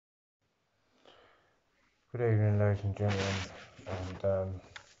Good evening, ladies and gentlemen.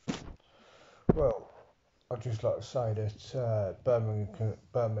 Well, I'd just like to say that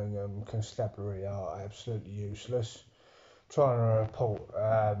Birmingham Constabulary are absolutely useless. Trying to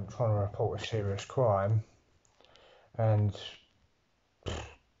report a serious crime, and they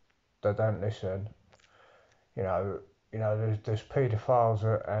don't listen. You know, there's paedophiles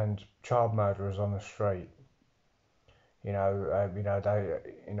and child murderers on the street. Anne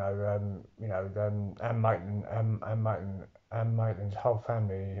Maitland's whole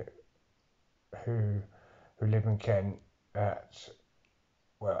family who live in Kent at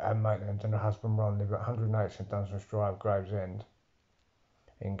Anne Maitland and her husband Ron live at 108 St Dunstan's Drive, Gravesend,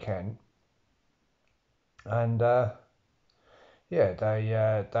 in Kent, and yeah,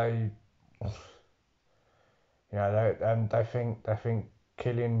 they they think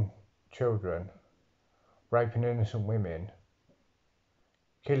killing children, raping innocent women,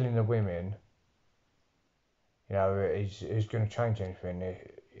 killing the women, is going to change anything.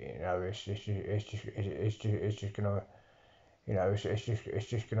 It's just going to. It's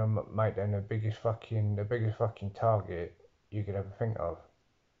just gonna make them the biggest fucking target you could ever think of.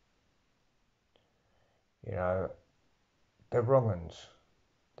 You know, they're wrong uns,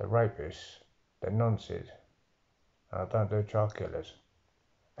 they're rapists, they're nonces, and I don't do child killers.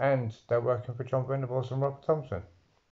 And they're working for John Venables and Robert Thompson.